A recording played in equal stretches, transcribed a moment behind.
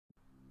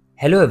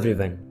Hello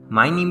everyone,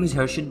 my name is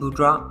Harshit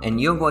Bhutra and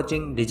you're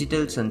watching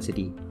Digital Sun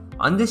City.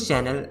 On this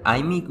channel,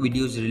 I make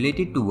videos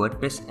related to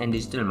WordPress and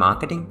digital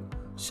marketing.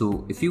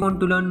 So if you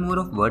want to learn more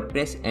of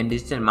WordPress and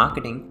digital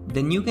marketing,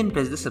 then you can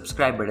press the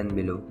subscribe button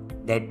below.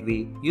 That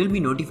way, you'll be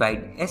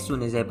notified as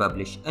soon as I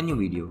publish a new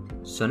video.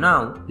 So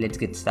now, let's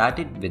get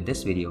started with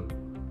this video.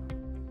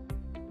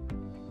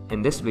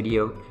 In this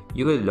video,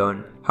 you will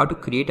learn how to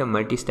create a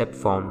multi-step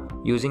form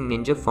using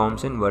Ninja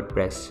Forms in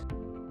WordPress.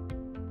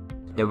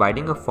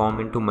 Dividing a form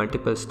into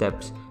multiple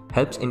steps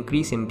helps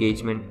increase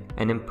engagement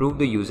and improve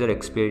the user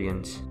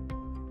experience.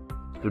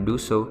 To do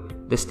so,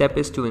 the step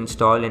is to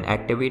install and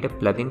activate a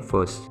plugin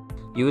first.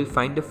 You will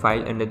find the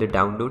file under the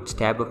Downloads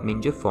tab of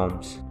Ninja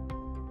Forms.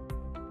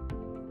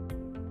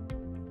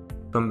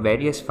 From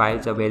various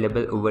files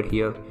available over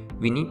here,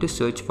 we need to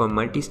search for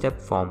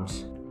multi-step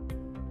forms.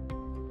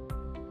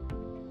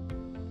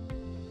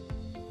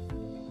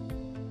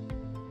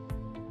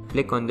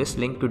 Click on this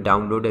link to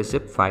download a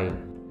zip file.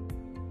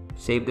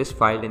 Save this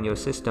file in your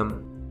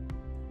system.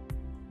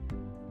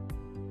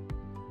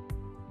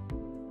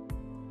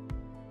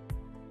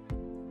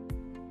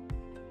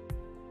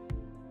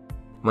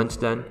 Once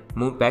done,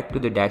 move back to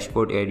the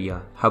dashboard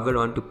area, hover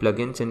onto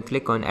plugins and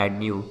click on add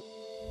new.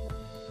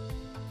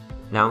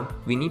 Now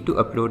we need to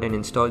upload and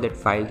install that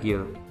file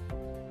here.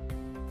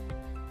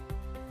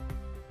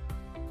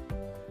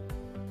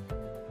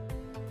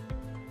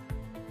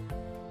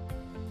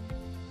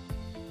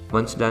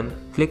 Once done,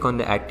 click on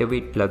the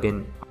activate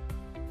plugin.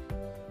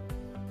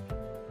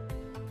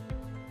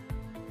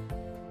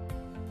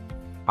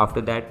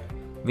 After that,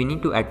 we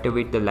need to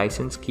activate the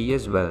license key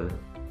as well.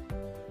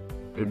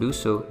 To do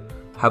so,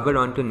 hover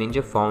onto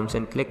Ninja Forms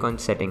and click on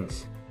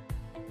Settings.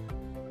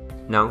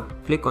 Now,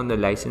 click on the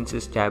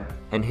Licenses tab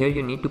and here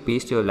you need to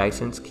paste your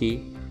license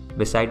key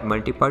beside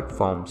Multipart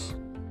Forms.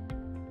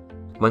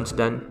 Once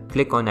done,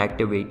 click on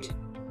Activate.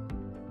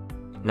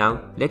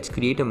 Now, let's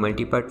create a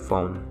Multipart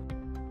form.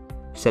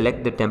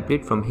 Select the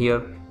template from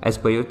here as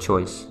per your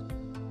choice.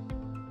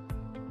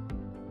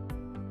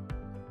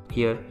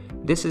 Here,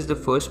 this is the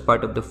first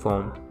part of the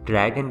form.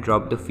 Drag and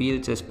drop the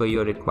fields as per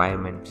your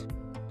requirements.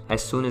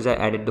 As soon as I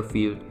added the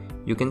field,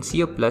 you can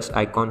see a plus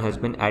icon has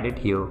been added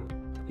here.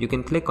 You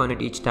can click on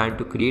it each time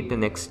to create the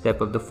next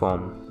step of the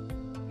form.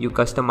 You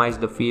customize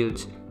the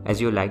fields as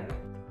you like.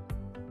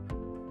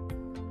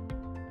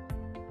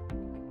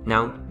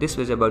 Now, this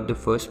was about the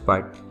first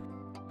part.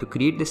 To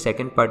create the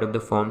second part of the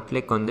form,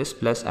 click on this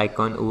plus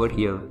icon over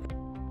here.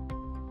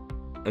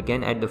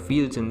 Again, add the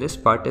fields in this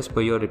part as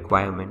per your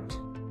requirement.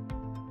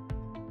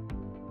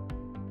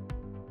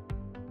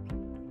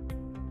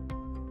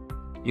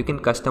 You can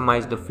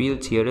customize the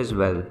fields here as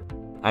well.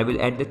 I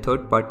will add the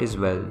third part as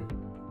well.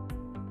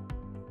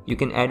 You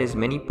can add as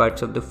many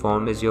parts of the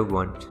form as you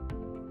want.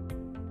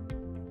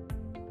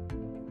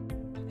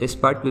 This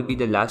part will be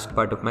the last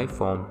part of my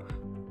form.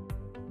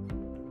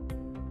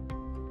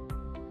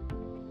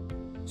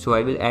 So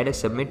I will add a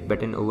submit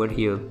button over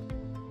here.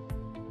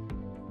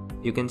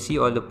 You can see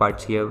all the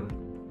parts here.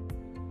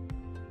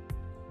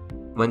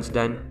 Once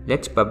done,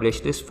 let's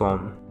publish this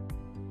form.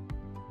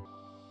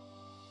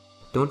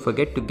 Don't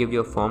forget to give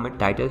your form a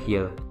title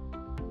here.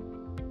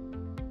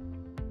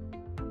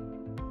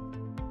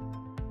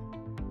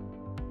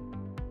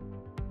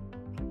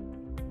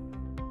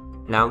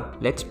 Now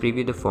let's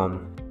preview the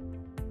form.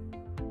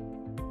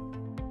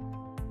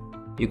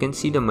 You can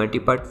see the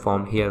multipart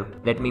form here.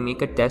 Let me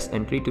make a test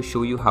entry to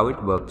show you how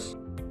it works.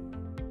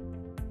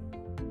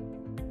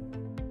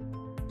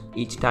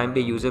 Each time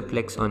the user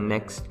clicks on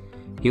next,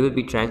 he will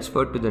be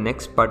transferred to the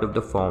next part of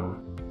the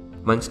form.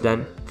 Once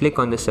done, click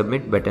on the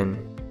submit button.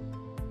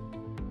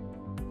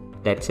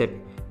 That's it.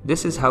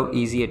 This is how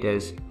easy it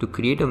is to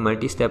create a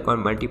multi-step or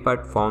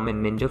multi-part form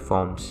in Ninja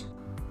Forms.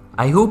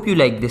 I hope you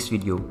like this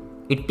video.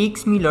 It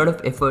takes me a lot of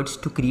efforts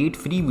to create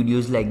free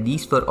videos like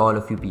these for all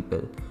of you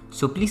people.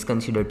 So please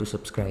consider to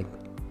subscribe.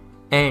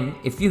 And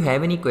if you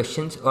have any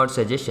questions or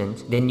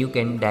suggestions, then you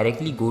can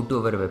directly go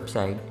to our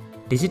website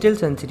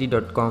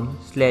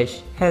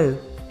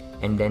digitalsuncity.com/help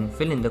and then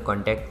fill in the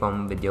contact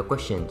form with your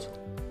questions.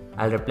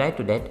 I'll reply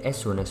to that as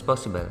soon as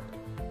possible.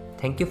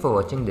 Thank you for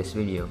watching this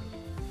video.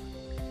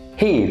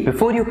 Hey,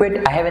 before you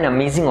quit, I have an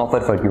amazing offer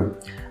for you.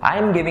 I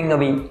am giving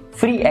away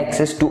free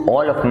access to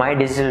all of my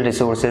digital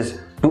resources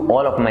to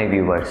all of my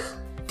viewers.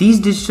 These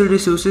digital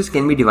resources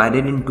can be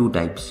divided in two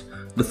types.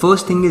 The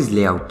first thing is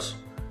layouts.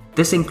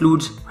 This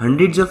includes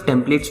hundreds of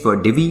templates for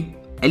Divi,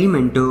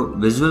 Elementor,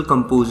 Visual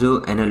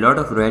Composer and a lot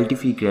of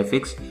royalty-free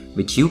graphics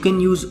which you can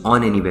use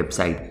on any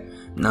website.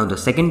 Now the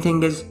second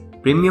thing is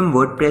premium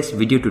WordPress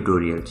video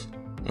tutorials.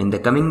 In the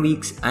coming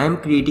weeks, I am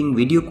creating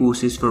video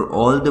courses for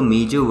all the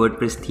major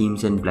WordPress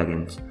themes and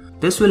plugins.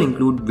 This will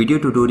include video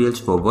tutorials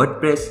for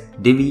WordPress,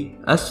 Divi,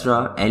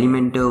 Astra,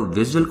 Elementor,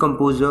 Visual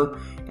Composer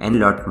and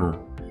lot more.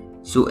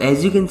 So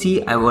as you can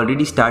see, I've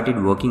already started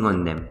working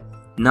on them.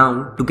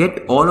 Now, to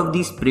get all of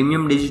these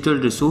premium digital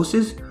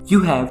resources,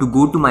 you have to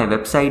go to my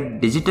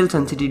website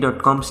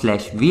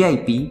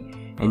digitalsuncity.com/VIP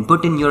and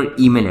put in your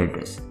email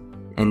address.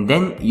 And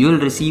then you'll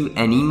receive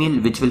an email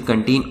which will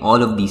contain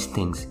all of these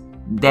things.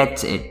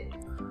 That's it.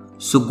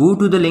 So go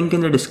to the link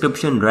in the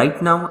description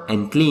right now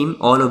and claim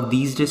all of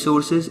these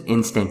resources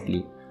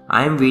instantly.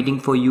 I am waiting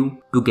for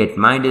you to get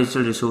my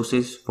digital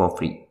resources for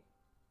free.